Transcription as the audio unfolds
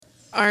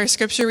Our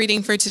scripture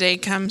reading for today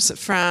comes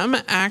from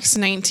Acts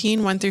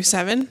 19, 1 through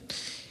 7.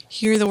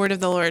 Hear the word of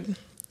the Lord.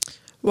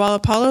 While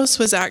Apollos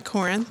was at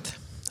Corinth,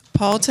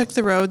 Paul took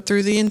the road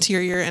through the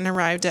interior and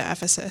arrived at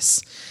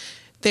Ephesus.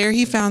 There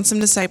he found some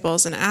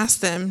disciples and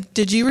asked them,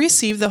 "Did you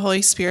receive the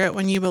Holy Spirit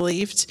when you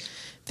believed?"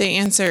 They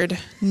answered,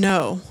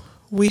 "No,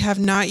 we have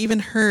not even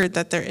heard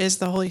that there is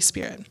the Holy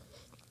Spirit."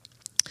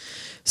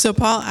 So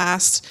Paul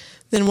asked,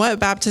 "Then what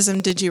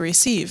baptism did you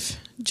receive?"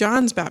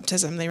 "John's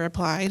baptism," they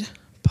replied.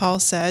 Paul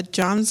said,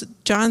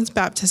 John's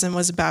baptism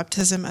was a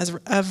baptism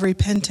of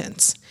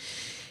repentance.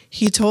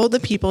 He told the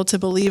people to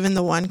believe in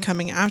the one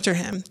coming after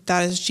him,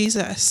 that is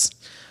Jesus.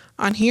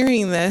 On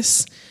hearing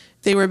this,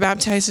 they were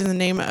baptized in the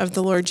name of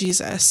the Lord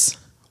Jesus.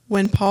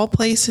 When Paul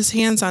placed his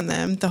hands on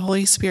them, the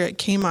Holy Spirit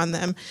came on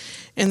them,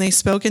 and they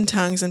spoke in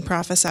tongues and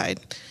prophesied.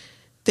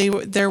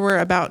 There were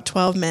about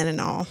 12 men in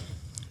all.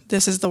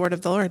 This is the word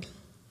of the Lord.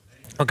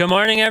 Well, good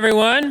morning,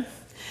 everyone.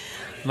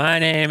 My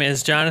name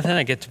is Jonathan.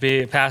 I get to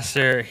be a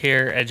pastor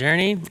here at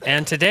Journey.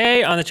 And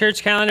today on the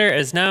church calendar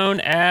is known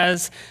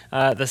as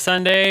the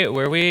Sunday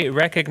where we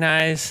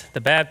recognize the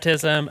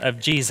baptism of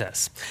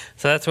Jesus.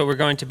 So that's what we're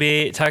going to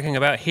be talking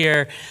about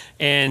here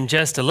in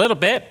just a little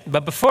bit.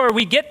 But before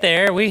we get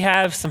there, we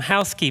have some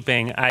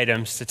housekeeping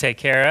items to take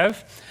care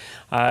of.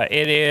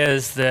 It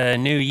is the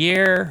new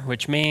year,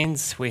 which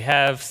means we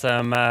have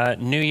some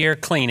New Year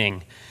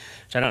cleaning.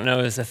 I don't know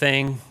is a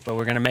thing, but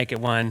we're going to make it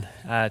one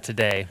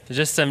today. So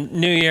just some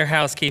New Year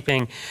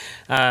housekeeping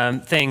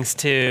things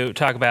to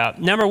talk about.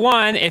 Number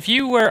one, if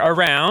you were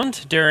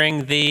around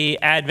during the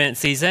Advent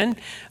season,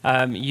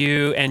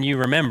 you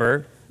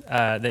remember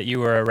that you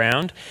were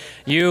around,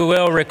 you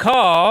will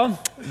recall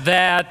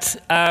that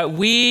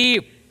we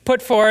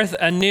put forth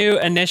a new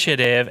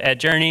initiative at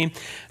Journey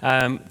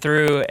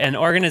through an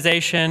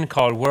organization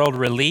called World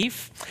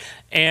Relief.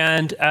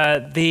 And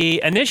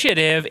the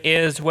initiative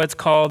is what's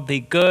called the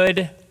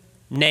Good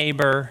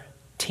Neighbor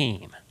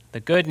Team. The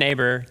Good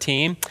Neighbor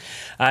Team.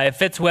 It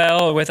fits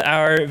well with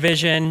our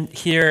vision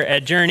here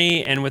at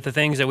Journey and with the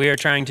things that we are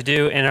trying to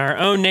do in our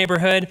own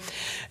neighborhood.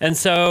 And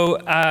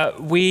so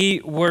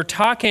we were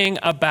talking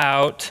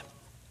about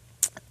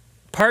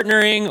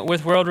partnering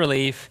with World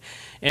Relief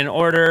in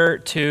order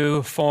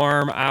to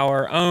form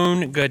our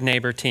own Good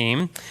Neighbor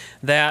Team,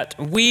 that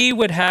we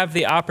would have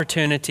the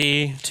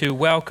opportunity to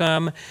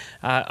welcome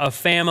a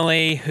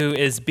family who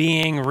is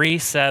being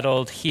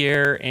resettled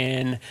here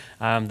in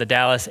the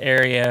Dallas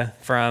area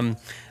from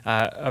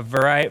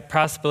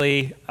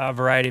possibly a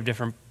variety of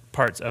different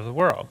parts of the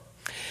world.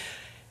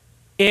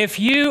 If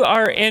you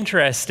are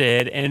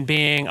interested in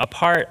being a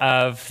part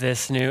of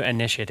this new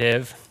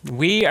initiative,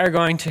 we are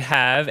going to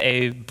have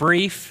a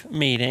brief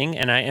meeting,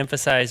 and I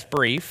emphasize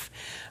brief,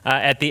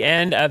 at the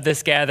end of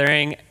this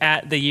gathering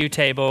at the U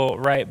table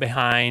right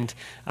behind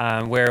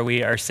where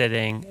we are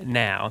sitting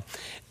now.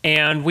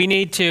 And we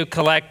need to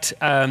collect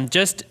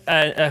just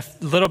a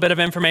little bit of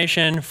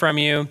information from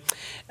you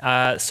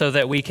so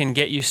that we can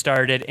get you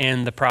started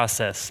in the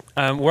process.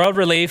 World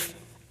Relief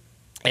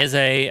is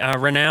a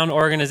renowned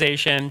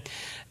organization,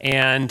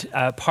 and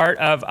part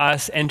of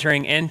us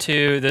entering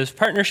into this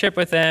partnership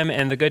with them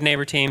and the Good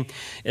Neighbor Team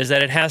is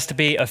that it has to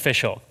be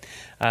official.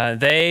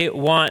 They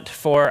want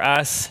for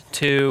us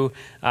to,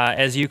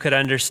 as you could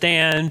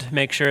understand,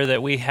 make sure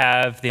that we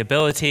have the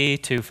ability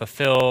to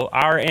fulfill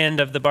our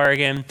end of the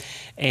bargain.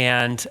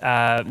 And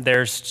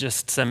there's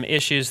just some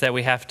issues that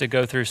we have to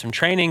go through, some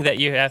training that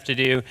you have to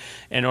do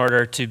in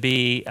order to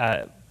be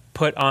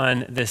put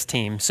on this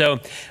team. So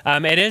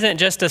it isn't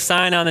just a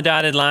sign on the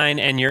dotted line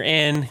and you're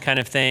in kind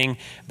of thing,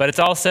 but it's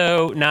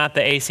also not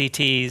the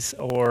ACTs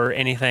or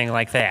anything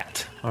like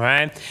that, all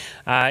right?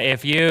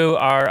 If you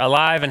are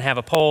alive and have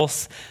a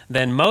pulse,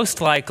 then most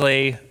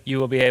likely you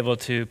will be able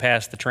to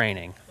pass the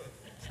training.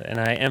 And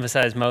I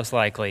emphasize most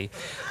likely.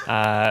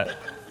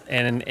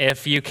 And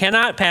if you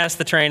cannot pass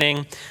the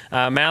training,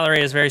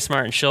 Mallory is very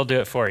smart and she'll do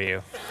it for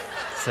you.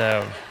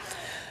 So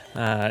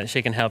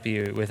she can help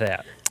you with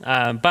that.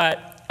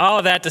 But all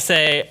of that to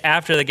say,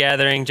 after the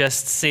gathering,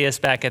 just see us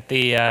back at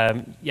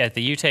the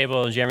U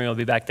table. Jeremy will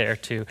be back there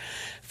to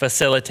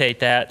facilitate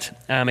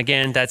that.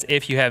 Again, that's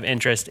if you have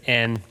interest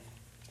in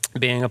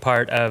being a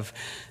part of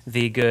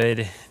the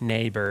Good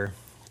Neighbor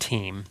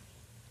Team.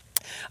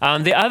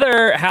 The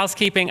other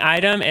housekeeping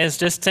item is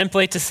just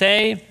simply to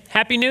say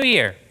Happy New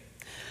Year.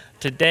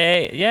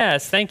 Today,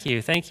 yes, thank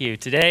you.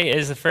 Today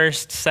is the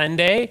first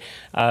Sunday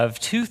of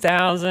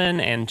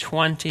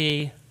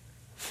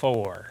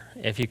 2024.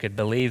 If you could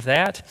believe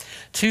that.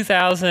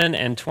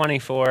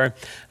 2024.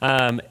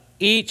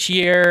 Each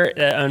year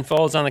that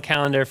unfolds on the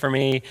calendar for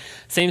me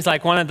seems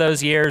like one of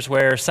those years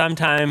where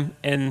sometime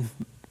in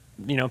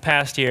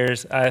past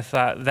years I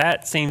thought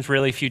that seems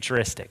really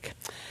futuristic.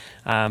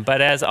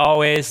 But as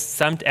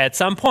always, at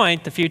some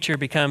point the future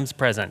becomes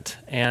present,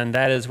 and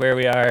that is where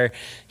we are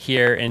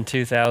here in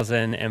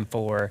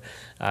 2004,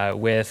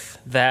 with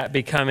that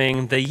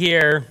becoming the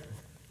year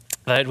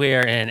that we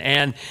are in.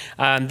 And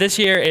this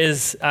year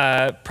is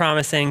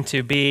promising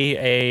to be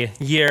a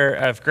year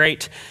of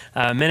great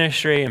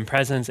ministry and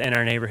presence in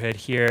our neighborhood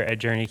here at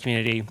Journey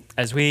Community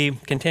as we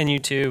continue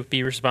to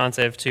be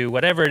responsive to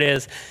whatever it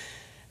is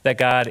that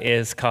God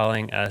is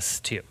calling us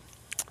to.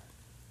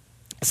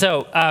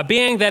 So,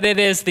 being that it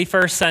is the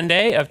first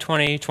Sunday of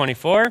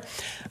 2024,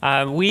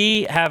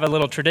 we have a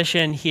little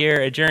tradition here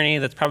at Journey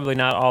that's probably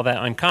not all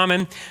that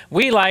uncommon.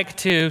 We like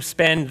to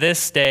spend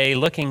this day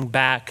looking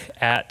back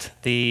at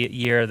the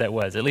year that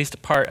was, at least a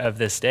part of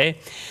this day.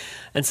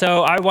 And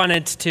so I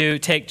wanted to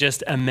take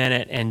just a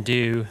minute and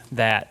do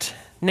that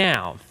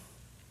now.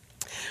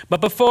 But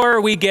before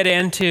we get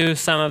into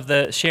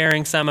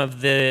sharing some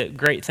of the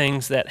great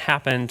things that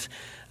happened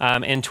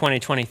in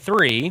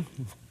 2023,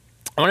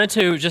 I wanted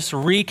to just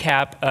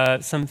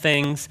recap some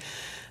things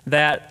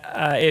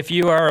that if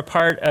you are a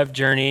part of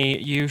Journey,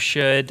 you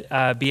should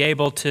be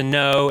able to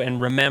know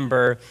and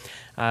remember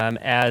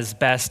as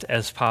best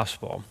as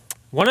possible.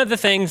 One of the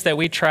things that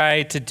we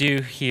try to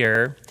do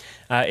here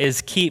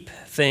is keep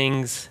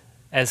things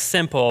as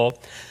simple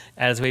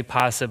as we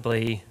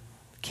possibly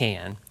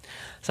can.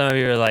 Some of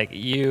you are like,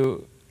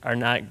 you are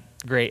not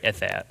great at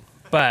that,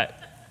 but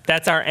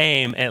that's our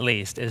aim, at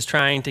least, is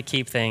trying to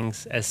keep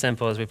things as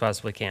simple as we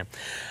possibly can.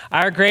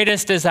 Our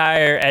greatest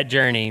desire at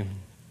Journey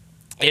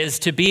is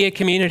to be a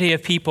community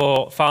of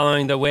people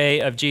following the way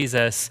of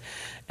Jesus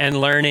and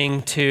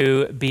learning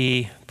to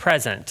be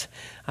present.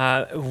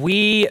 One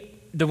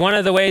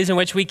of the ways in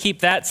which we keep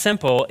that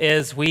simple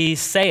is we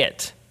say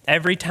it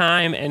every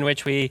time in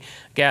which we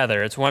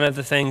gather. It's one of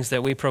the things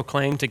that we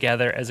proclaim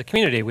together as a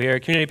community. We are a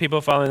community of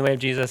people following the way of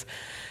Jesus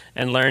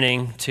and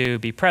learning to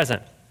be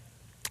present.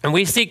 And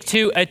we seek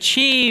to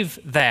achieve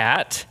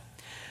that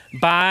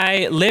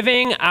by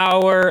living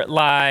our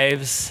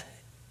lives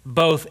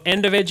both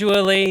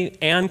individually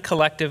and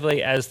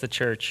collectively as the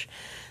church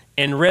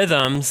in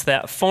rhythms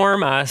that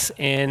form us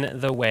in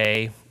the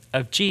way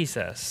of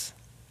Jesus.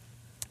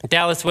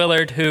 Dallas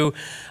Willard, who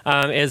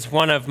is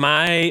one of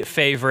my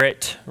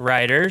favorite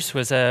writers,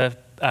 was a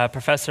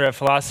professor of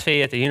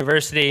philosophy at the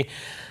University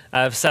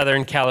of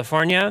Southern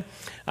California,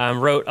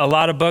 wrote a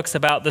lot of books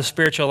about the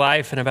spiritual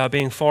life and about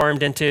being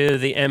formed into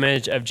the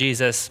image of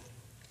Jesus.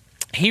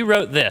 He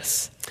wrote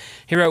this.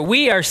 He wrote,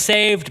 "We are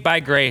saved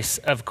by grace,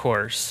 of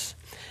course,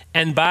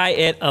 and by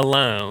it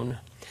alone,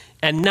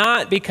 and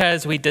not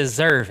because we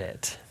deserve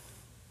it.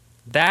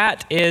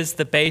 That is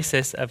the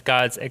basis of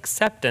God's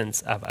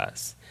acceptance of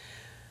us.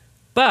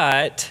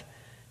 But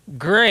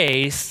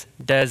grace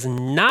does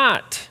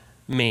not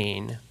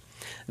mean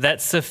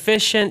that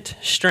sufficient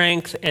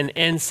strength and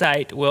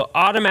insight will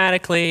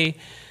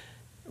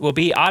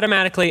be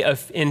automatically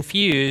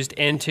infused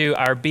into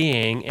our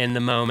being in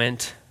the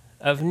moment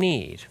of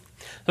need."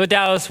 What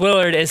Dallas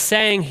Willard is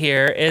saying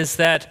here is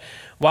that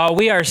while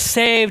we are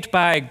saved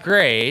by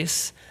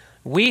grace,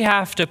 we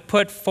have to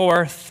put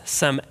forth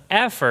some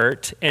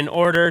effort in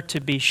order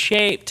to be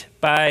shaped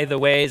by the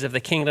ways of the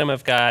kingdom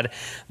of God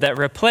that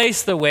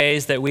replace the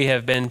ways that we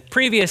have been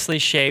previously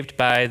shaped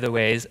by the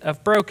ways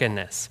of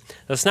brokenness.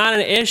 So it's not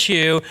an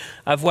issue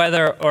of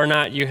whether or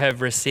not you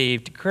have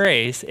received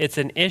grace. It's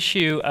an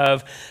issue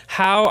of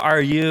how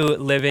are you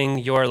living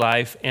your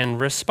life in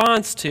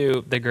response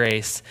to the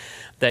grace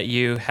that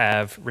you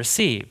have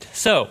received.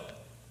 So,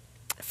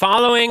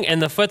 following in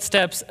the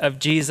footsteps of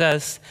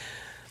Jesus,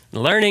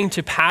 learning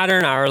to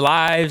pattern our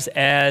lives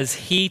as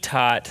he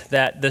taught,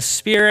 that the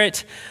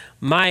Spirit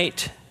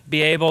might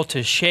be able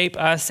to shape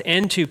us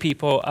into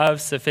people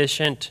of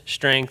sufficient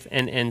strength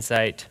and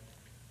insight,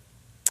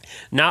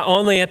 not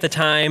only at the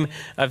time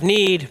of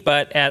need,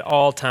 but at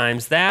all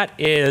times. That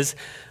is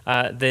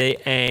the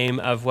aim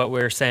of what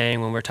we're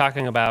saying when we're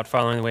talking about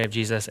following the way of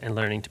Jesus and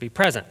learning to be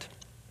present.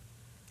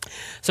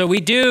 So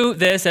we do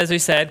this, as we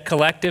said,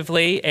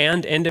 collectively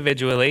and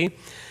individually.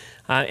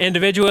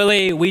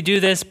 Individually, we do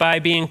this by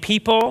being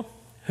people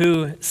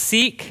who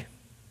seek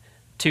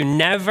to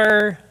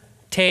never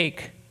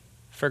take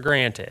for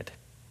granted.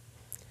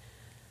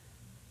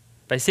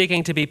 By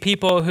seeking to be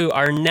people who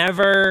are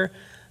never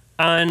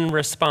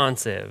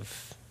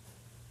unresponsive.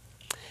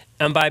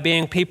 And by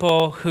being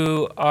people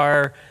who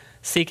are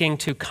seeking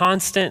to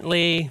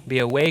constantly be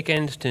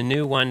awakened to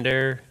new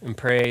wonder and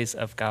praise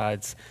of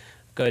God's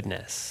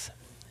goodness.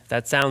 If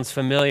that sounds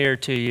familiar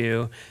to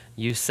you,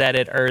 you said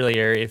it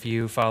earlier if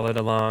you followed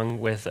along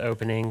with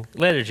opening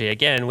liturgy.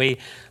 Again, we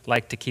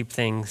like to keep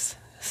things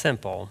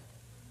simple.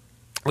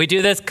 We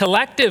do this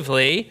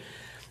collectively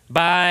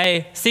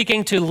by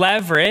seeking to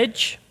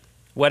leverage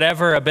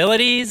whatever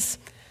abilities,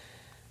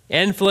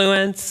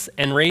 influence,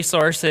 and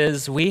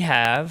resources we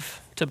have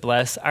to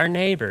bless our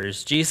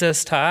neighbors.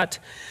 Jesus taught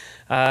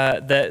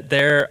that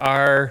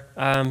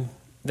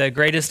the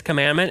greatest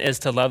commandment is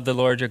to love the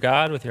Lord your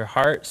God with your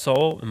heart,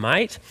 soul, and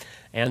might,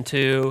 and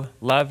to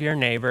love your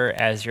neighbor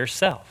as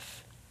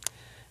yourself.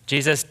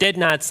 Jesus did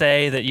not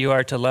say that you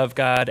are to love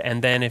God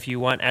and then if you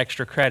want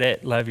extra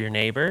credit, love your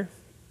neighbor.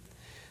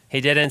 He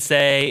didn't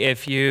say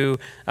if you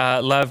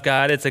love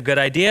God, it's a good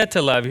idea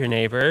to love your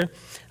neighbor.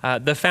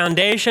 The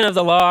foundation of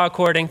the law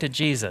according to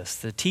Jesus,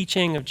 the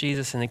teaching of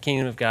Jesus in the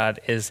kingdom of God,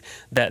 is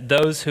that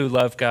those who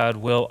love God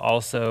will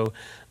also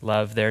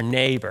love their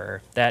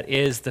neighbor. That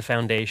is the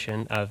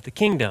foundation of the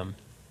kingdom.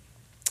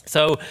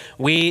 So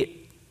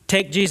we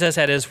take Jesus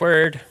at his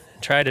word,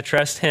 try to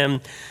trust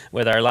him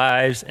with our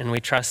lives, and we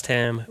trust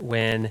him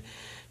when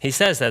he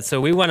says that.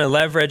 So we want to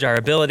leverage our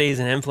abilities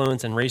and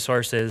influence and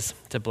resources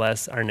to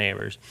bless our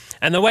neighbors.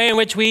 And the way in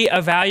which we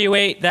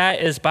evaluate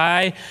that is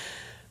by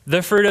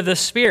the fruit of the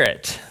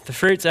Spirit. The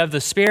fruits of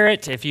the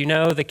Spirit, if you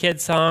know the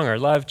kids' song, are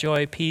love,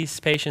 joy, peace,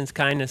 patience,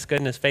 kindness,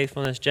 goodness,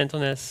 faithfulness,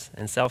 gentleness,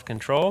 and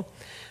self-control,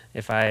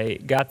 if I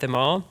got them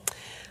all.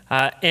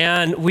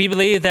 And we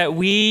believe that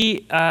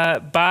we,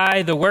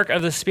 by the work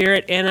of the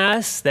Spirit in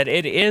us, that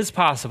it is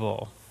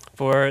possible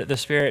for the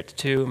Spirit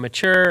to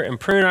mature and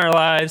prune our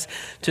lives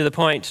to the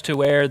point to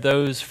where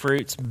those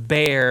fruits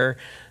bear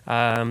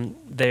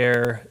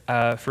their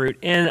fruit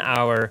in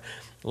our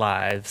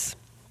lives.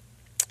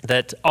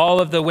 That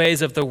all of the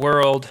ways of the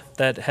world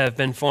that have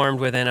been formed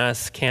within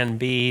us can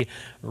be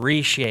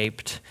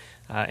reshaped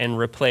and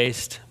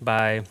replaced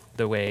by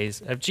the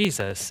ways of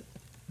Jesus.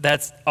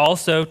 That's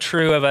also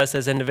true of us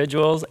as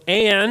individuals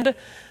and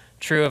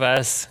true of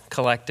us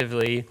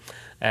collectively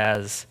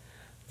as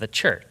the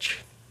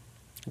church.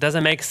 It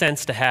doesn't make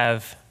sense to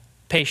have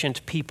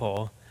patient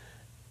people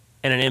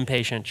in an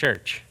impatient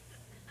church,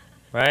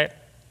 right?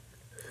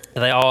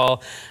 They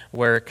all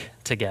work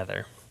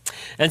together.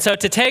 And so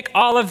to take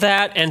all of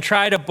that and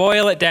try to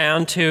boil it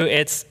down to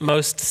its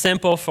most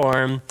simple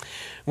form,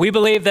 we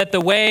believe that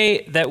the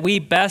way that we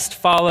best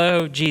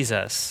follow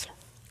Jesus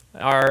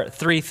are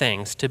three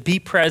things: to be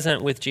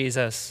present with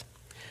Jesus,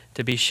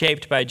 to be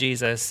shaped by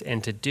Jesus,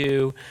 and to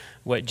do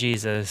what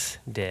Jesus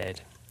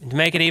did. To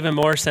make it even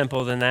more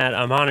simple than that,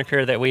 a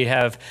moniker that we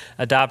have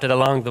adopted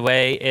along the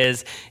way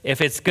is,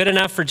 if it's good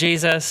enough for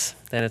Jesus,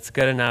 then it's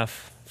good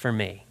enough for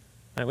me.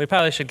 We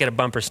probably should get a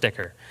bumper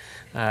sticker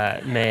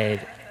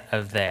made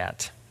of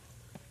that.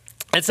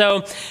 And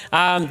so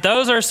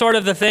those are sort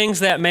of the things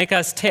that make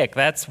us tick.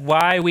 That's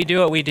why we do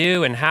what we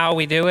do and how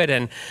we do it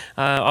and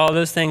all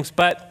those things.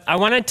 But I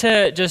wanted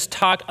to just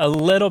talk a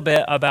little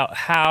bit about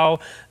how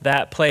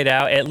that played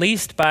out, at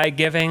least by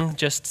giving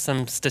just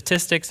some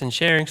statistics and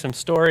sharing some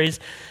stories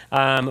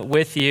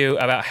with you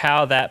about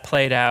how that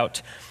played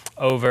out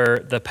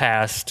over the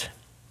past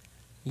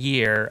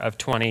year of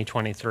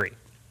 2023.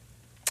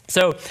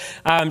 So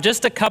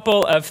just a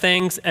couple of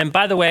things. And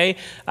by the way,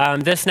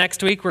 this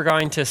next week, we're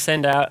going to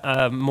send out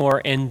a more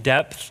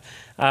in-depth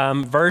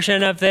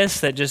version of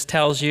this that just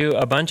tells you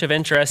a bunch of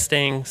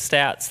interesting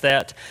stats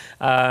that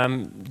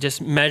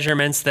just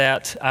measurements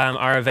that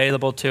are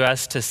available to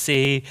us to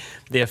see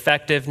the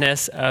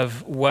effectiveness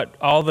of what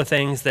all the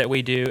things that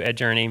we do at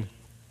Journey.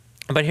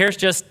 But here's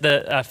just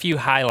a few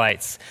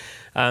highlights,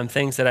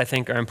 things that I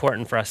think are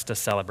important for us to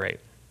celebrate.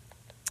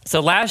 So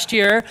last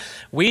year,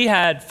 we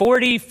had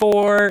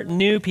 44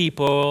 new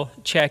people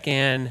check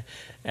in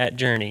at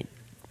Journey.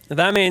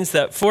 That means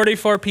that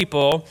 44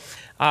 people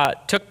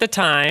took the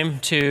time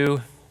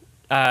to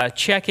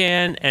check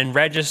in and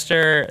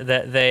register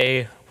that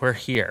they were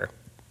here.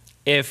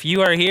 If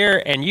you are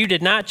here and you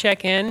did not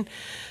check in,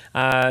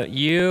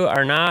 you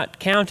are not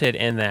counted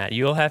in that.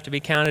 You'll have to be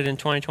counted in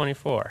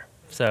 2024.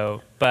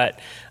 But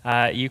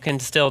you can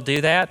still do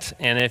that,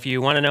 and if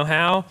you want to know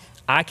how,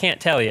 I can't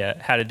tell you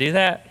how to do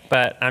that,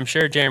 but I'm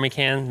sure Jeremy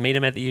can. Meet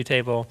him at the U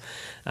table,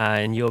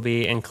 and you'll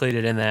be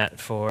included in that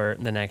for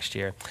the next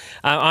year.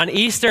 On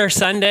Easter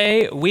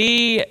Sunday,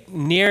 we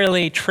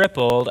nearly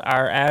tripled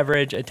our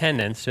average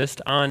attendance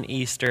just on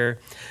Easter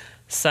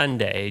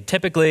Sunday.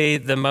 Typically,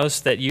 the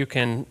most that you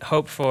can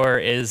hope for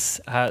is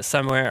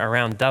somewhere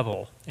around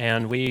double,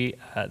 and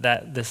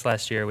this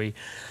last year we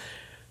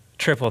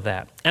tripled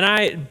that. And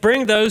I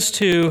bring those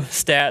two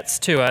stats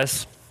to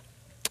us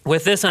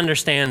with this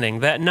understanding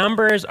that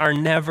numbers are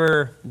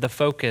never the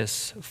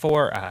focus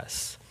for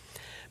us.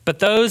 But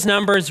those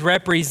numbers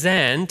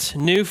represent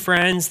new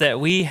friends that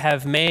we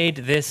have made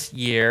this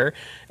year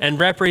and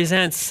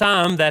represent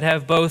some that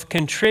have both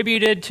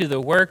contributed to the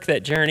work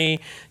that Journey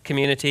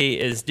Community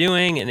is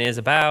doing and is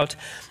about,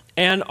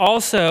 and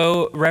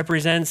also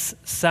represents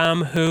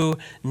some who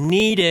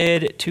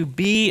needed to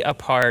be a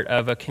part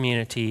of a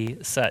community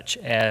such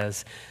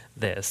as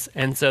this.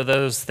 And so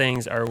those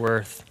things are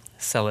worth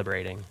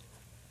celebrating.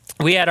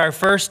 We had our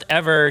first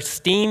ever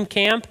STEAM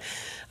camp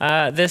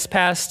this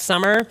past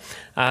summer.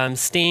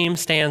 STEAM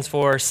stands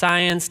for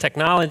Science,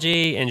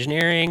 Technology,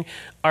 Engineering,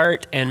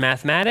 Art, and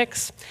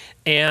Mathematics.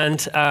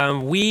 And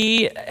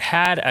we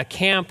had a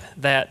camp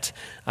that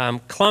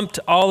clumped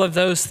all of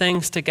those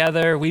things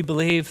together. We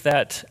believe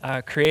that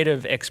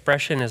creative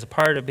expression is a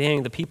part of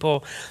being the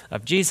people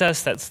of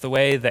Jesus. That's the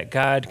way that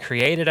God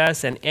created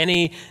us. And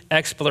any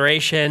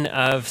exploration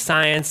of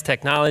science,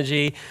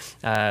 technology,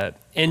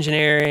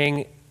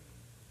 engineering,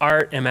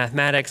 art and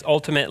mathematics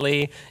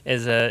ultimately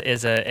is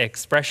a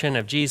expression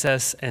of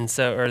Jesus, and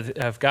so, or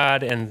of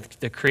God and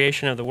the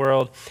creation of the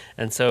world.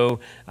 And so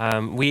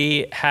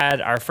we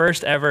had our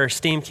first ever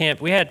STEAM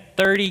camp. We had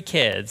 30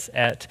 kids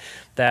at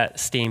that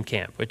STEAM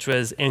camp, which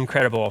was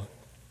incredible.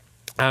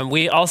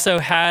 We also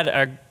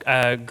had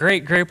a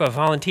great group of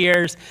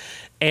volunteers,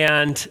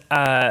 and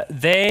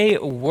they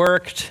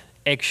worked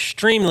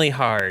extremely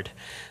hard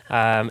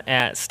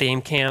at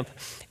STEAM camp,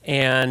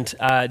 and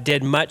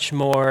did much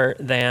more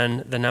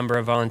than the number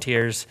of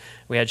volunteers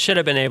we should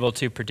have been able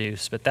to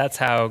produce, but that's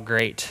how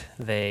great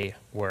they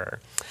were.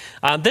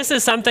 This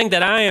is something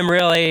that I am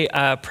really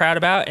proud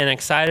about and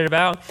excited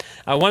about.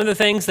 One of the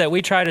things that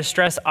we try to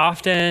stress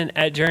often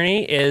at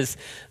Journey is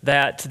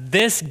that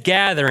this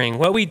gathering,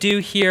 what we do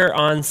here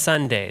on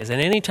Sundays, and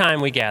any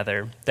time we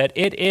gather, that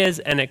it is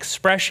an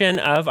expression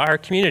of our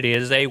community.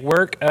 It is a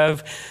work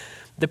of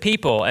the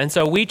people. And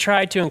so we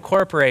try to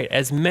incorporate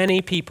as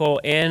many people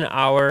in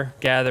our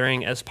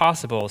gathering as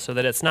possible so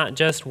that it's not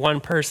just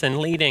one person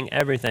leading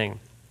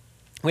everything.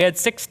 We had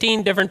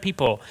 16 different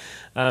people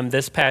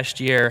this past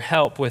year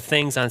help with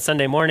things on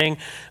Sunday morning,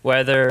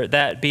 whether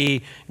that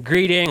be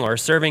greeting or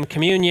serving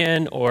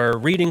communion or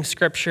reading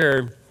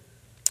scripture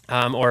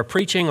or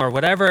preaching or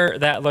whatever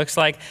that looks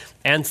like.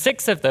 And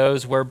 6 of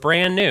those were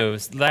brand new.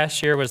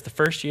 Last year was the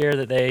first year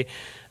that they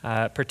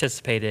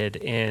participated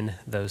in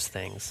those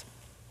things.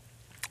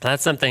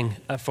 That's something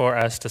for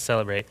us to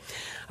celebrate.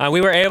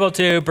 We were able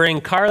to bring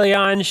Carly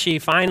on. She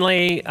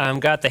finally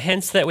got the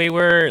hints that we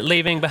were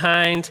leaving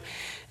behind,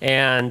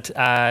 and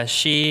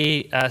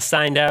she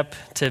signed up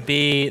to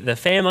be the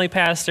family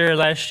pastor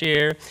last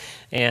year,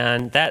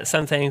 and that's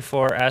something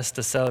for us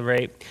to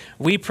celebrate.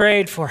 We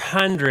prayed for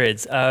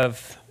hundreds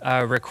of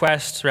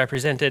requests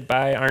represented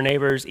by our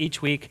neighbors.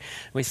 Each week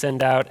we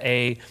send out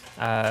a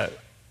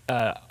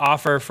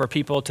offer for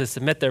people to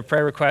submit their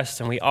prayer requests,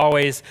 and we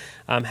always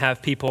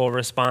have people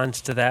respond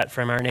to that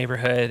from our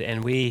neighborhood,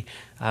 and we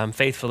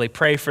faithfully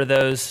pray for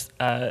those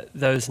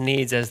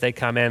needs as they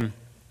come in.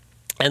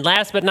 And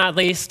last but not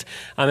least,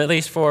 at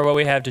least for what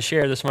we have to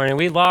share this morning,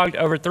 we logged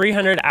over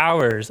 300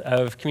 hours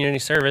of community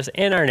service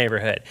in our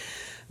neighborhood.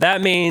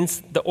 That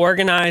means the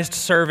organized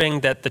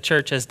serving that the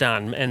church has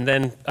done. And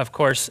then, of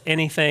course,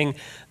 anything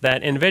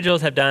that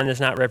individuals have done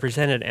is not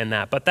represented in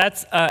that. But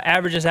that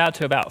averages out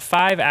to about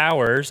 5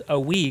 hours a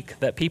week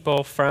that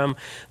people from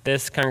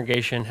this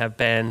congregation have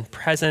been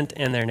present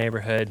in their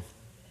neighborhood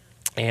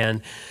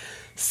and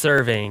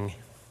serving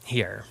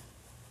here.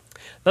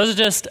 Those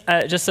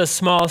are just a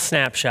small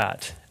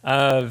snapshot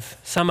of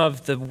some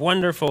of the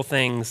wonderful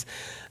things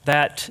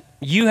that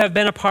you have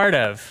been a part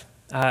of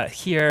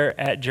here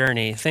at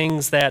Journey,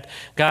 things that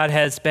God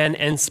has been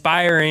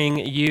inspiring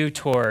you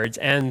towards,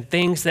 and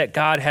things that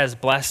God has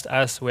blessed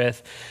us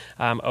with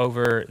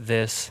over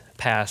this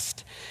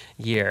past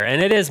year.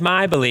 And it is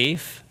my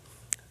belief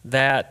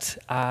that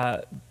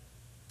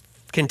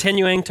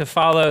continuing to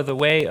follow the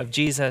way of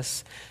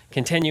Jesus,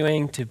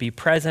 continuing to be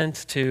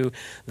present to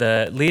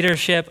the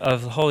leadership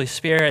of the Holy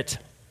Spirit,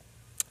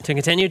 to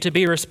continue to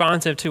be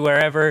responsive to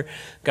wherever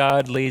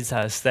God leads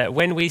us, that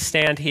when we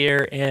stand here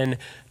in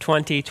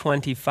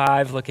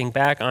 2025, looking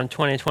back on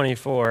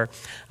 2024,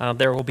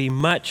 there will be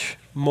much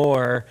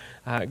more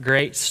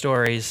great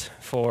stories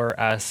for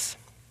us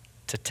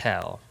to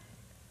tell.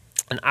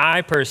 And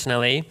I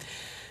personally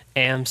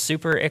am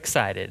super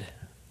excited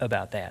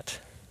about that.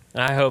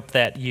 And I hope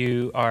that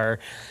you are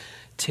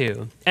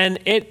too. And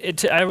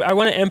I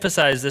want to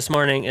emphasize this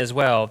morning as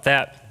well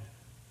that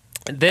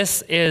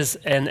this is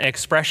an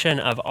expression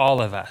of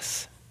all of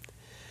us.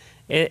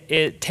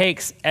 It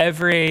takes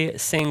every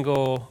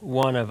single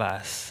one of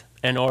us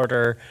in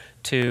order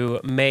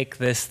to make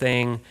this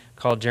thing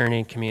called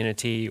Journey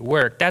Community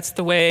work. That's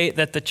the way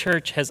that the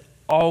church has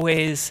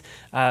always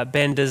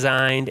been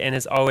designed and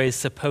is always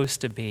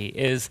supposed to be,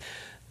 is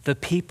the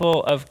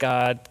people of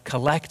God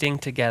collecting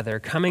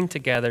together, coming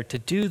together to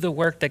do the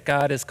work that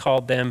God has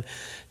called them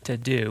to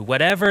do.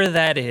 Whatever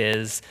that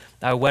is,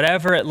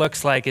 whatever it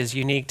looks like is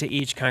unique to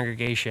each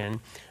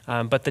congregation,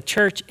 but the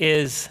church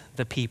is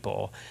the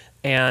people.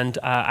 And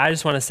I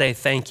just want to say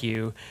thank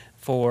you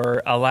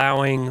for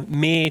allowing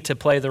me to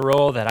play the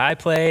role that I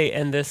play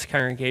in this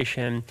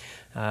congregation.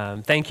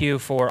 Thank you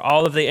for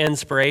all of the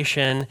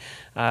inspiration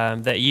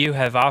that you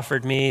have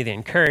offered me, the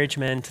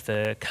encouragement,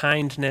 the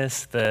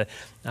kindness, the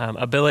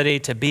ability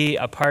to be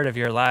a part of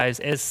your lives.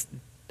 It's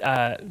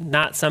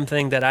not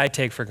something that I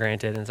take for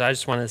granted. And so I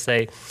just want to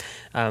say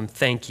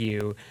thank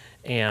you.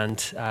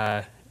 And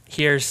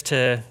here's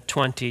to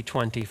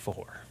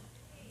 2024.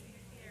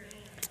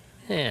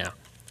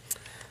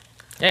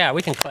 Yeah,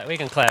 we can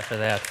clap for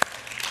that.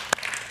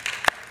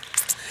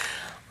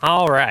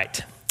 All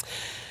right.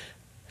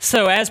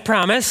 So as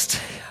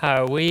promised,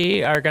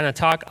 we are going to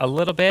talk a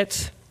little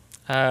bit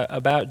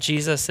about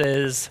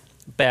Jesus's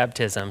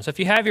baptism. So if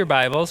you have your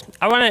Bibles,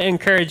 I want to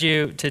encourage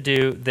you to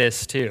do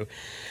this too.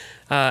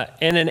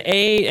 In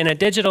a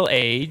digital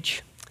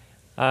age,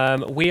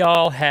 we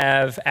all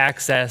have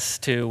access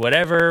to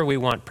whatever we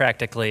want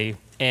practically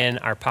in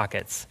our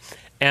pockets.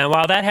 And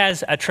while that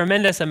has a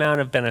tremendous amount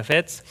of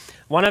benefits,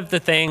 one of the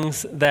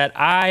things that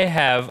I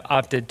have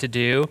opted to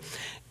do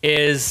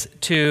is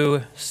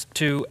to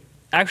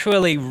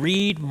actually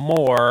read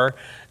more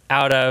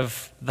out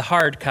of the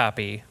hard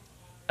copy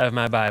of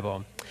my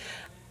Bible.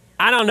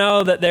 I don't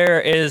know that there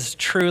is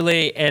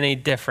truly any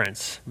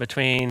difference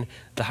between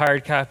the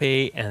hard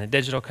copy and the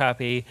digital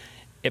copy.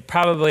 It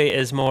probably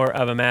is more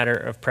of a matter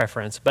of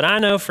preference. But I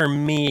know for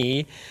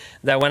me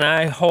that when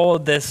I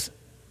hold this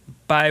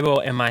Bible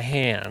in my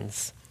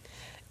hands,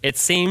 it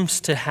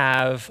seems to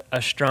have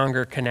a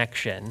stronger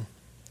connection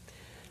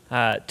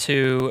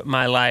to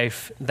my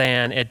life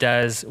than it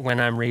does when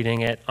I'm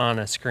reading it on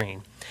a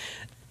screen.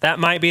 That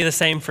might be the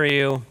same for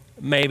you.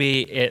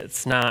 Maybe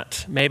it's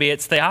not. Maybe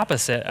it's the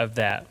opposite of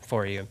that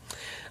for you.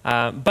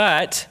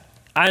 But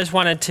I just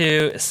wanted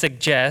to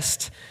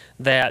suggest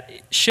that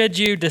should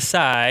you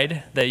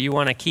decide that you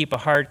want to keep a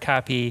hard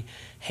copy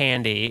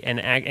handy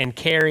and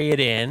carry it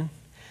in,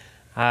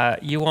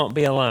 you won't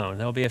be alone.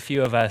 There'll be a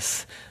few of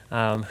us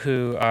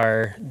who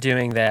are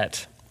doing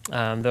that,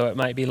 though it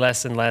might be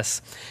less and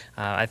less.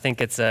 I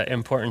think it's an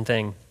important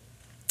thing.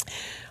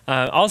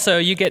 Also,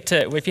 you get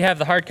to, if you have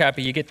the hard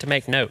copy, you get to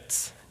make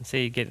notes. So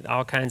you get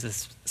all kinds of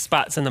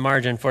spots in the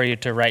margin for you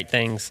to write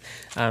things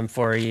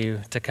for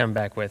you to come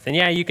back with. And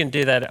yeah, you can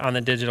do that on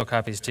the digital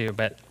copies too,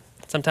 but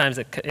sometimes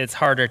it's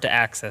harder to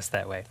access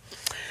that way.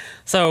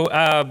 So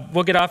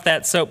we'll get off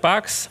that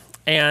soapbox.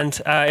 And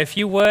if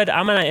you would,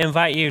 I'm going to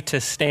invite you to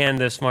stand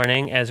this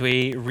morning as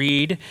we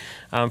read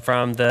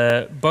from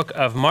the book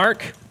of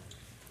Mark.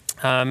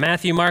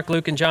 Matthew, Mark,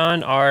 Luke, and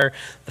John are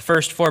the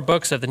first 4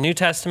 books of the New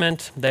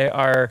Testament. They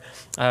are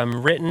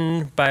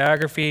written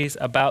biographies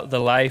about the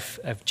life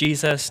of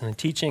Jesus and the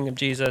teaching of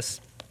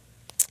Jesus.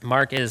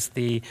 Mark is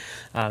the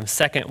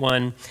second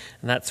one,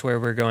 and that's where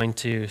we're going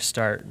to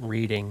start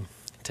reading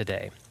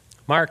today.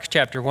 Mark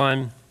chapter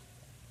 1,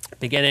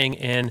 beginning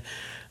in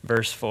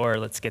verse 4.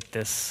 Let's get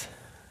this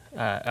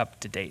up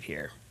to date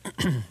here.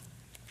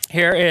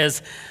 Here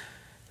is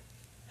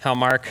how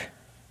Mark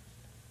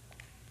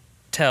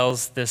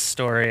tells this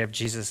story of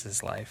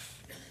Jesus'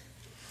 life.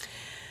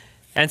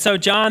 And so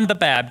John the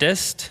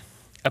Baptist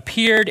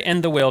appeared in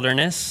the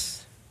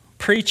wilderness,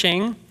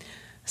 preaching,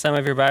 some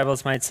of your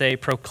Bibles might say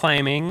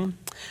proclaiming,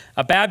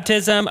 a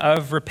baptism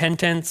of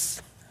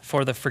repentance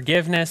for the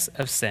forgiveness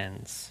of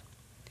sins.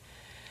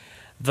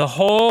 The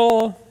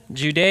whole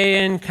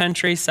Judean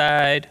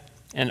countryside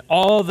and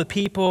all the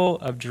people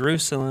of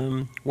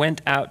Jerusalem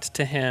went out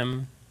to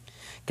him.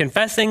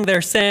 Confessing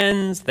their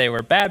sins, they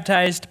were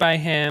baptized by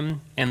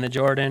him in the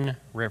Jordan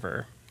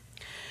River.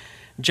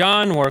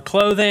 John wore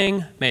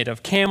clothing made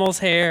of camel's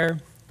hair,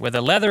 with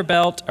a leather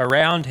belt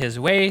around his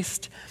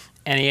waist,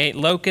 and he ate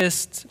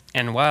locusts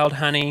and wild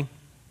honey.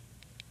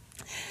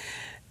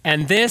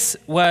 And this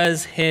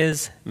was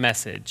his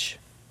message: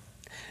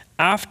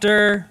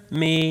 after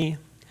me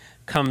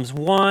comes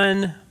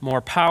one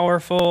more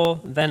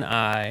powerful than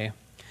I,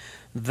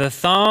 the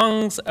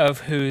thongs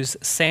of whose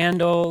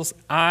sandals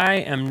I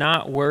am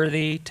not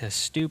worthy to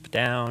stoop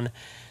down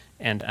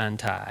and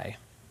untie.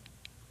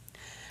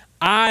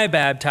 I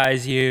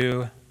baptize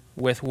you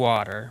with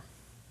water,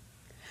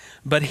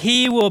 but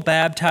he will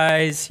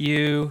baptize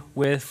you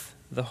with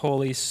the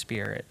Holy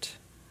Spirit.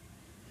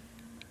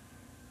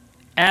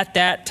 At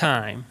that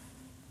time,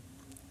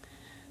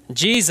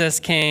 Jesus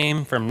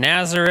came from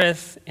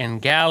Nazareth in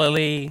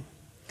Galilee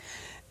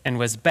and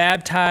was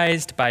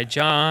baptized by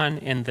John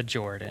in the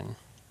Jordan.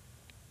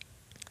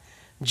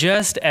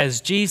 Just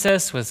as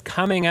Jesus was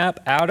coming up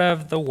out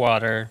of the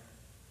water,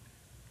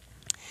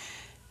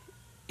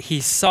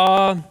 he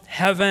saw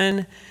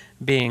heaven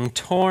being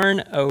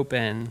torn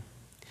open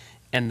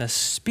and the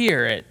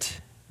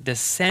Spirit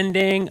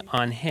descending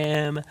on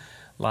him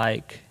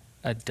like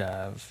a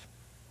dove.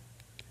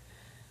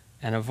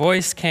 And a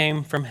voice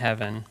came from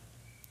heaven: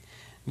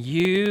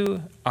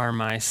 "You are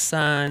my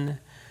Son,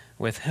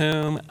 with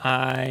whom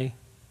I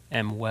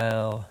am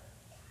well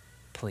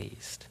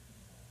pleased."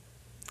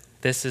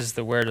 This is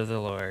the word of the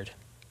Lord.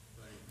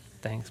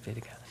 Thanks be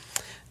to God.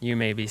 You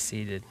may be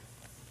seated.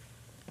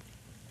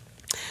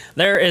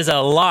 There is a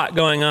lot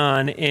going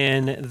on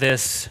in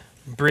this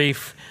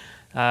brief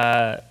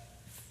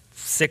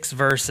 6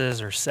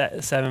 verses or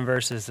 7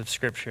 verses of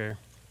Scripture.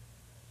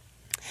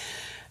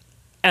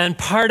 And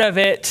part of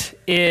it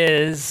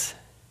is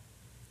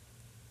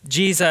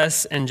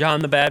Jesus and John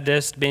the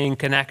Baptist being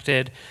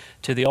connected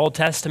to the Old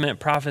Testament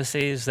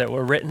prophecies that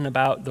were written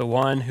about the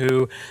one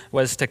who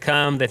was to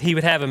come, that he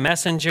would have a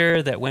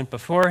messenger that went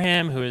before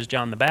him, who is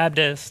John the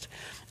Baptist,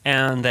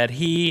 and that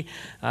he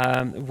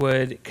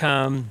would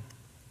come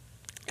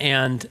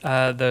and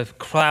the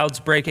clouds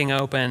breaking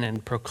open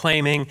and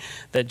proclaiming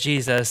that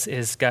Jesus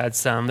is God's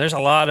Son. There's a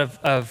lot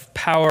of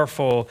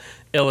powerful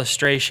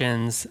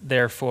illustrations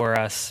there for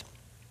us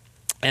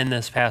in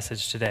this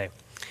passage today.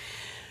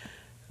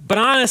 But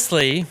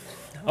honestly,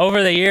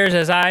 over the years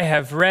as I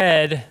have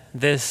read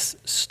this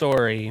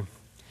story,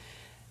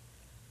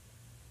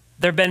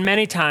 there have been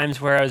many times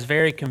where I was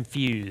very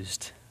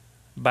confused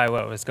by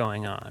what was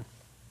going on.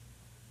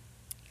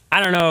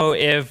 I don't know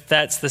if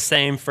that's the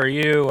same for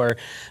you, or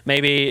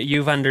maybe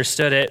you've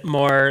understood it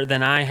more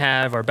than I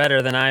have or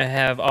better than I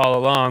have all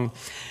along.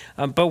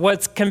 But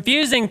what's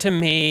confusing to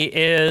me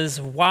is,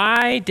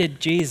 why did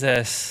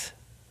Jesus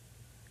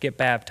get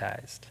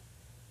baptized?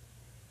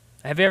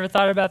 Have you ever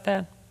thought about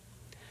that?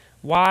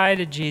 Why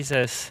did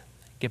Jesus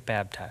get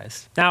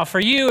baptized? Now, for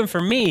you and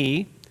for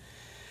me,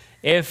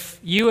 if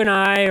you and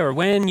I, or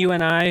when you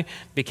and I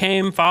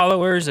became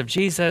followers of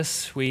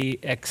Jesus, we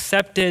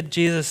accepted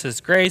Jesus'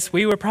 grace,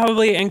 we were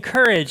probably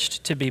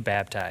encouraged to be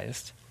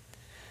baptized.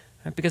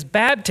 Right? Because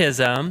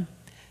baptism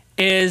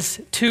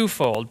is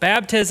twofold.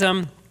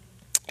 Baptism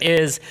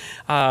is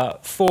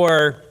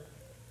for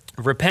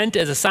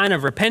is a sign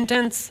of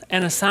repentance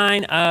and a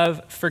sign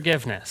of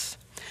forgiveness.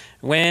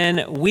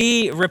 When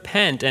we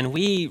repent and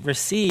we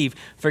receive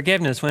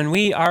forgiveness, when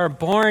we are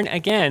born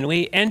again,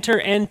 we enter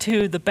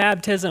into the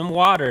baptism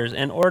waters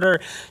in order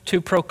to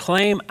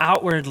proclaim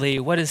outwardly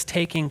what is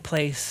taking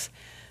place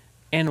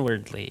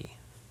inwardly.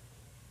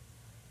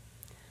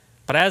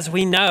 But as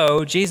we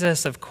know,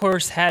 Jesus, of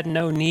course, had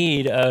no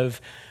need of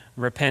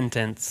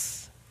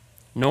repentance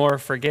nor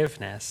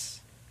forgiveness.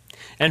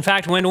 In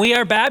fact, when we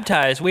are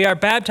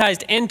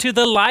baptized into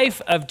the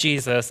life of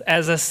Jesus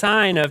as a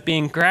sign of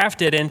being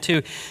grafted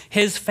into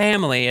his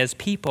family as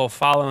people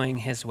following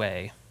his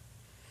way.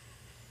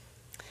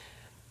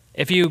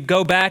 If you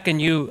go back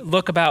and you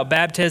look about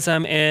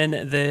baptism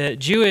in the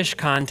Jewish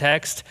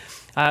context,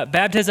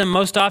 baptism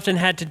most often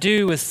had to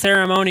do with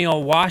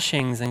ceremonial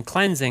washings and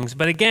cleansings.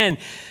 But again,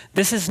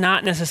 this is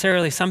not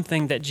necessarily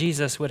something that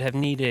Jesus would have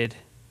needed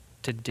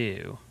to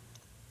do.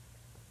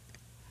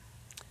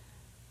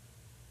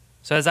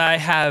 So as I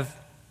have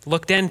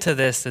looked into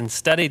this and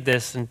studied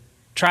this and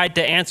tried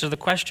to answer the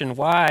question,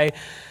 why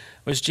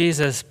was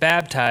Jesus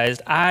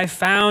baptized, I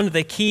found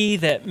the key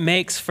that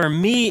makes, for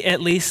me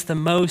at least, the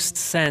most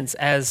sense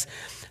as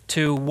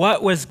to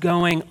what was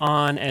going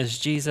on as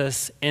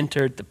Jesus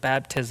entered the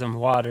baptism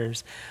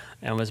waters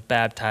and was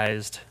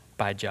baptized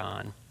by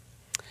John.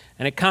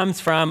 And it comes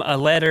from a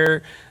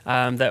letter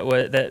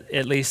that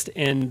at least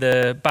in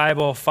the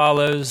Bible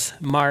follows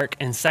Mark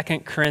in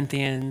 2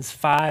 Corinthians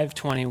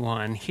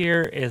 5:21.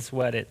 Here is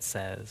what it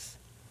says.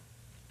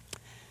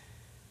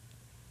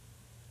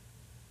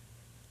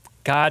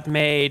 God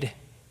made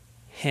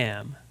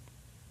him,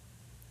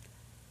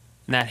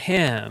 and that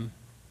him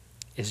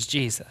is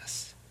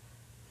Jesus,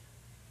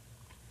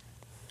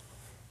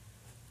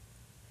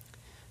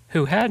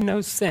 who had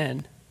no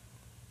sin,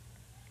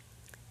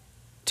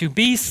 to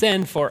be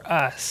sin for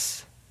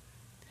us,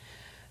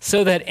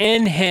 so that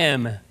in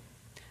him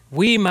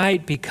we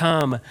might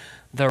become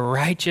the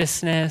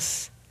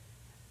righteousness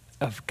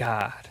of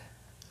God.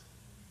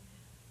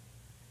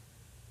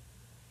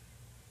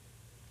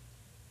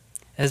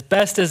 As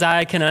best as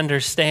I can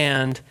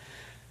understand,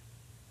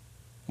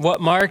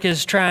 what Mark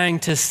is trying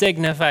to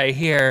signify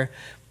here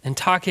and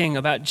talking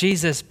about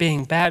Jesus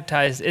being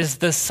baptized is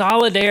the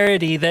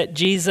solidarity that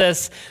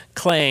Jesus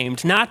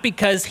claimed, not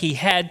because he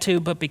had to,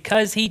 but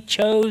because he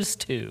chose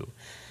to.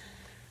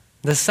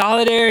 The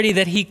solidarity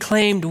that he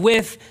claimed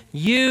with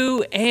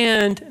you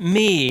and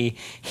me.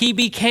 He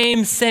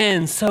became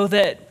sin so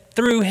that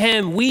through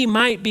him we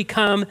might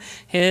become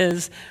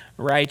his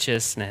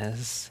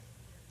righteousness.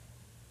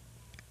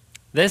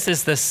 This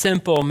is the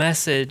simple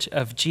message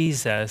of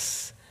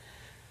Jesus.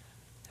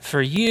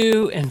 For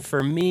you and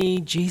for me,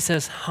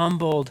 Jesus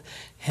humbled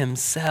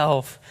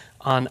himself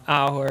on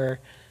our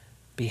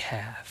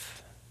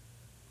behalf.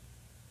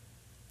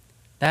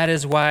 That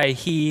is why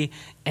he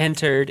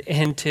entered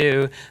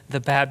into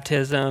the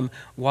baptism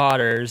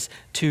waters,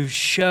 to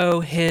show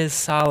his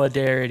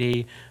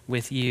solidarity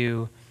with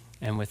you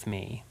and with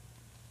me.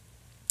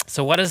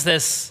 So what does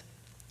this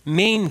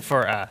mean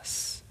for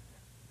us?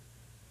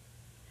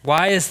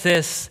 Why is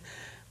this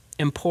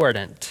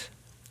important?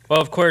 Well,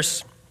 of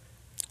course,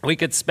 we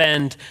could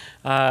spend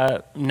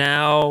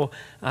now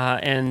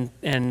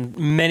and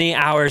many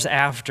hours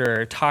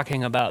after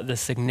talking about the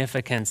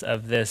significance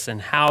of this and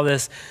how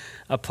this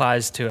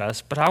applies to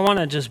us. But I want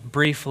to just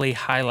briefly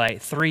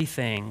highlight three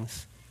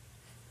things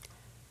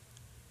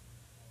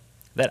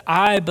that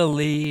I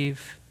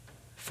believe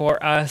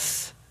for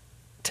us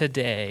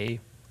today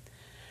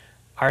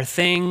are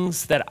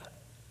things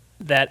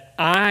that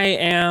I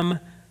am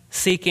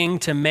seeking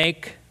to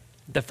make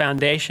the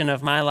foundation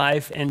of my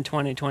life in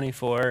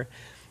 2024,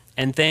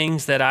 and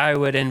things that I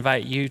would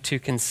invite you to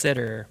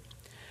consider,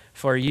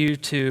 for you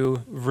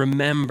to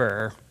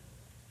remember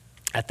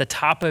at the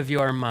top of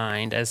your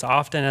mind as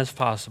often as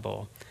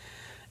possible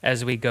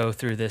as we go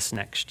through this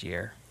next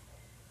year.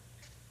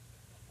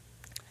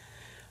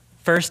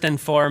 First and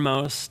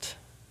foremost,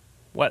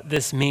 what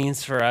this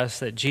means for us,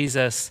 that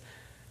Jesus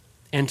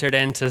entered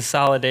into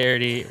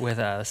solidarity with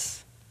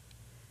us,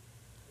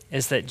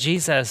 is that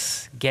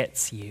Jesus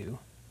gets you.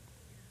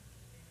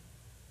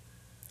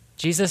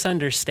 Jesus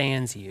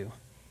understands you.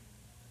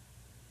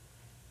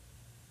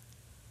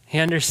 He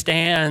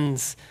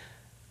understands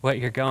what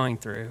you're going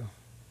through.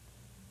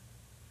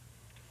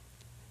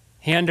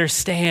 He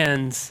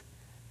understands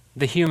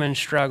the human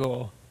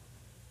struggle.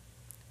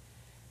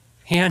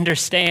 He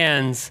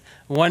understands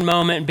one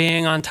moment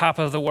being on top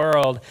of the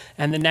world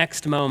and the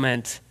next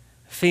moment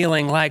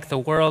feeling like the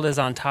world is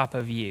on top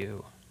of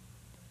you.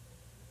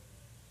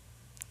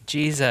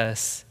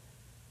 Jesus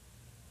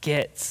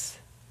gets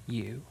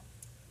you.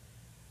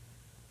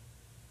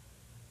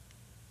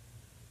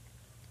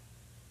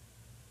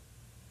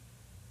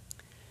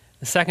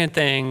 The second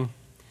thing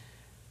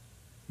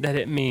that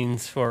it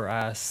means for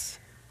us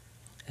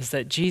is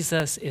that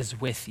Jesus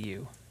is with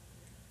you.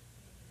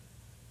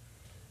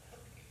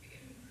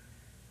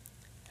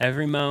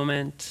 Every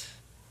moment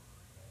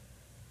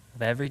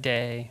of every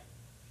day,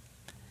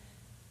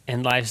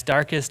 in life's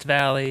darkest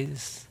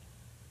valleys,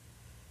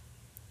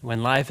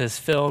 when life is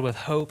filled with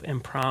hope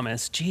and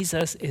promise,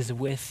 Jesus is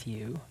with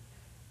you.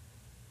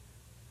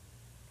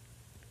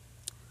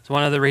 It's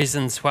one of the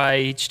reasons why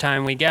each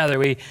time we gather,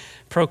 we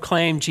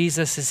proclaim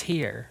Jesus is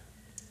here.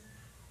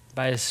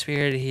 By his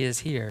Spirit, he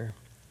is here.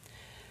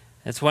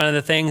 It's one of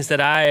the things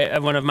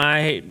that one of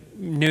my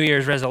New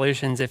Year's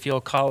resolutions, if you'll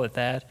call it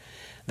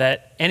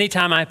that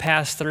anytime I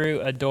pass through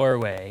a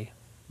doorway,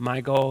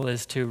 my goal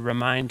is to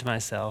remind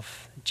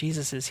myself,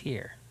 Jesus is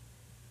here.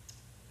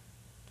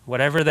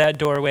 Whatever that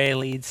doorway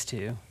leads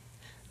to,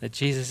 that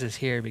Jesus is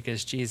here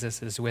because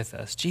Jesus is with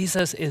us.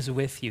 Jesus is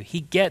with you.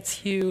 He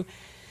gets you.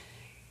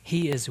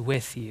 He is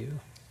with you.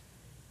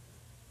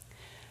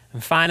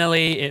 And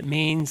finally, it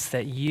means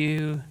that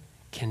you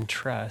can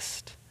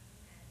trust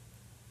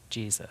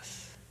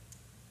Jesus.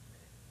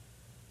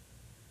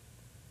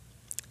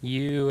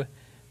 You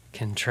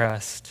can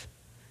trust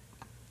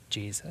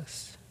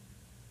Jesus.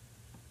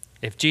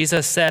 If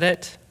Jesus said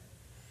it,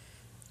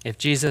 if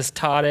Jesus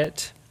taught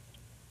it,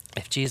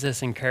 if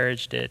Jesus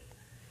encouraged it,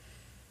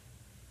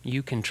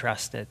 you can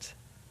trust it.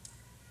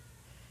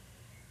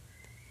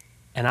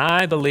 And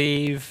I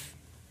believe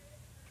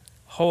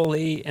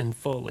wholly and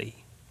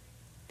fully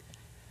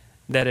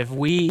that if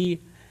we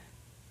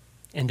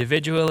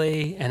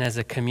individually and as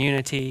a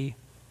community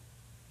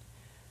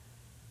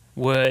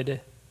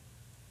would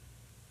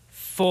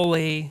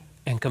fully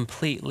and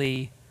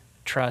completely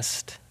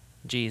trust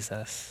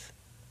Jesus,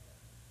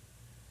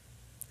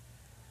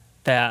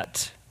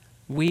 that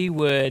we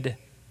would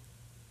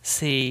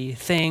see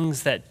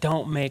things that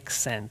don't make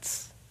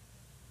sense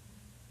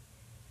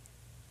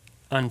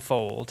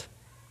unfold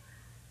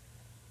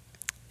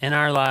in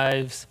our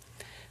lives,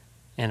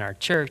 in our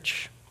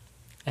church,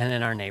 and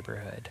in our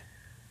neighborhood.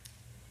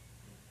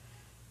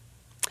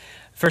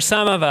 For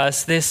some of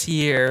us, this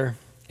year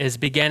is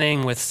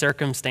beginning with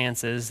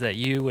circumstances that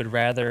you would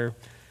rather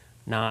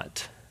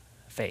not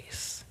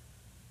face.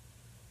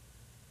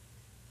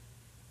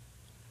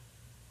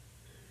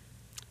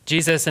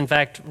 Jesus, in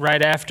fact,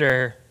 right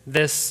after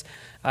this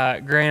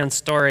grand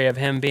story of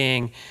him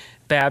being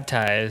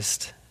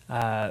baptized,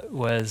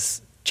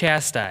 was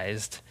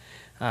chastised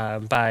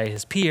by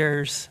his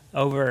peers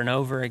over and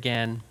over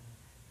again,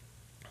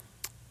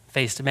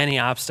 faced many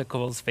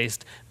obstacles,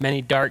 faced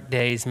many dark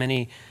days,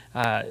 many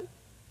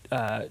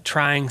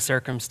trying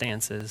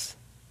circumstances.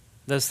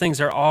 Those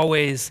things are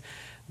always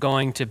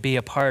going to be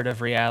a part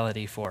of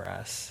reality for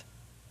us.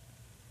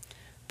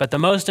 But the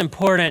most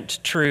important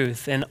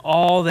truth in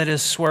all that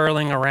is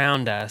swirling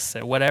around us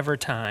at whatever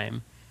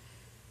time,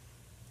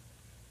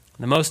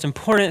 the most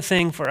important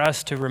thing for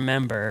us to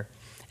remember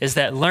is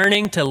that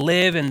learning to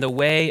live in the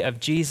way of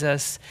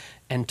Jesus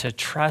and to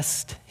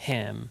trust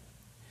him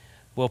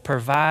will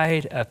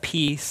provide a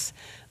peace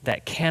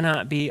that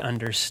cannot be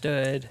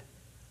understood,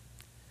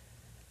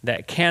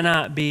 that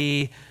cannot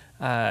be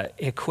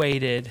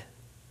equated,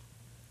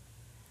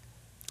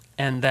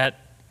 and that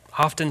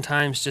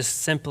oftentimes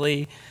just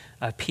simply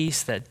a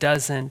peace that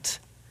doesn't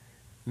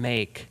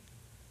make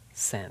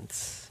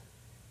sense.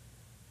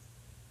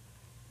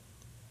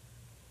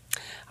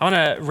 I want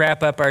to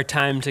wrap up our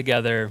time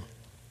together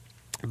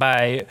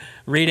by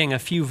reading a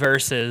few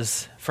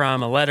verses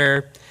from a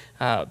letter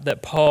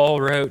that Paul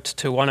wrote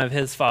to one of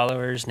his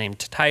followers named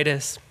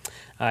Titus.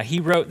 He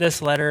wrote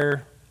this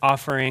letter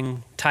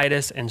offering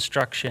Titus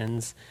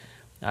instructions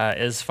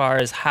as far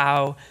as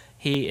how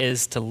he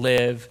is to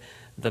live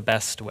the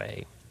best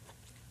way.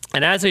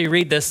 And as we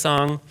read this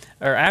song,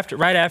 or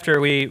right after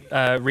we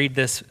read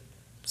this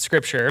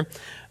scripture,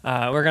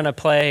 we're going to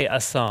play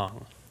a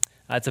song.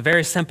 It's a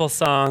very simple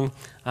song.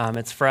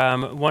 It's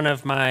from one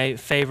of my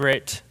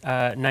favorite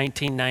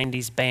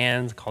 1990s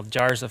bands called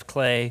Jars of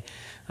Clay,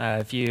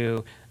 if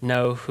you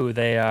know who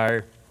they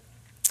are.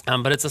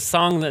 But it's a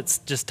song that's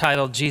just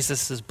titled,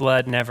 "Jesus'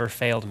 Blood Never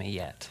Failed Me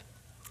Yet."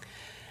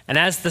 And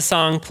as the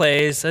song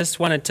plays, I just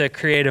wanted to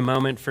create a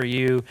moment for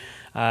you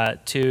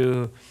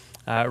to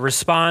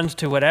respond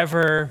to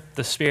whatever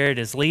the Spirit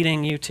is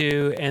leading you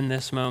to in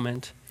this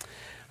moment.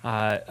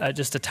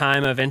 Just a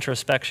time of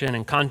introspection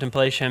and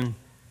contemplation.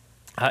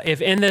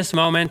 If in this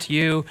moment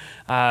you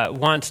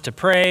want to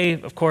pray,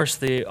 of course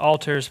the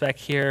altars back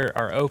here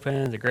are open.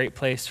 It's a great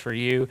place for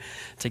you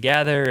to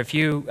gather. If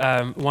you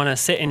want to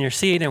sit in your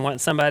seat and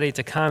want somebody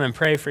to come and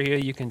pray for you,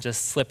 you can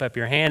just slip up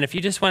your hand. If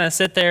you just want to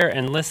sit there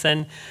and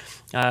listen,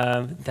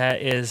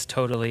 that is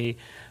totally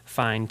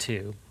fine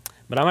too.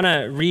 But I'm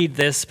going to read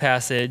this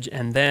passage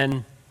and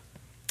then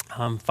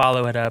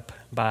follow it up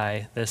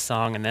by this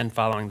song, and then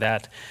following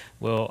that,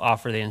 we'll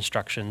offer the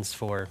instructions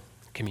for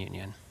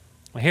communion.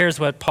 Well, here's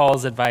what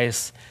Paul's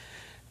advice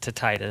to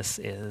Titus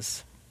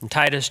is. In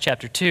Titus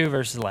chapter 2,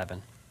 verse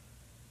 11.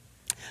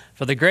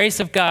 For the grace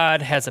of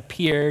God has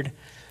appeared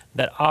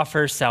that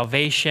offers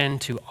salvation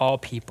to all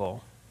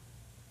people.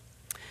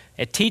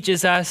 It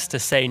teaches us to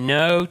say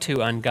no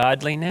to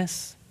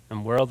ungodliness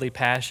and worldly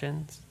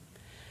passions,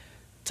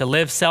 to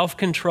live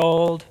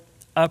self-controlled,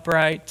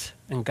 upright,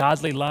 and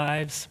godly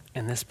lives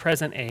in this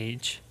present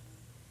age,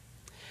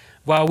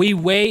 while we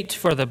wait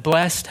for the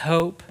blessed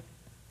hope,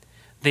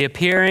 the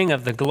appearing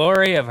of the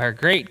glory of our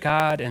great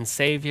God and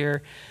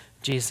Savior,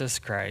 Jesus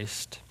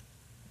Christ,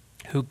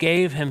 who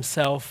gave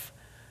himself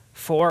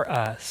for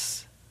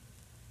us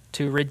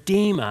to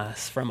redeem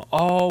us from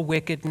all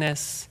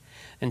wickedness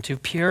and to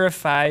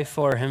purify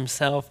for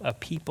himself a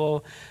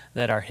people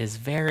that are his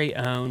very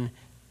own,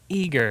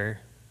 eager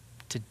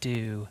to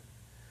do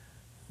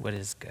what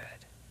is good.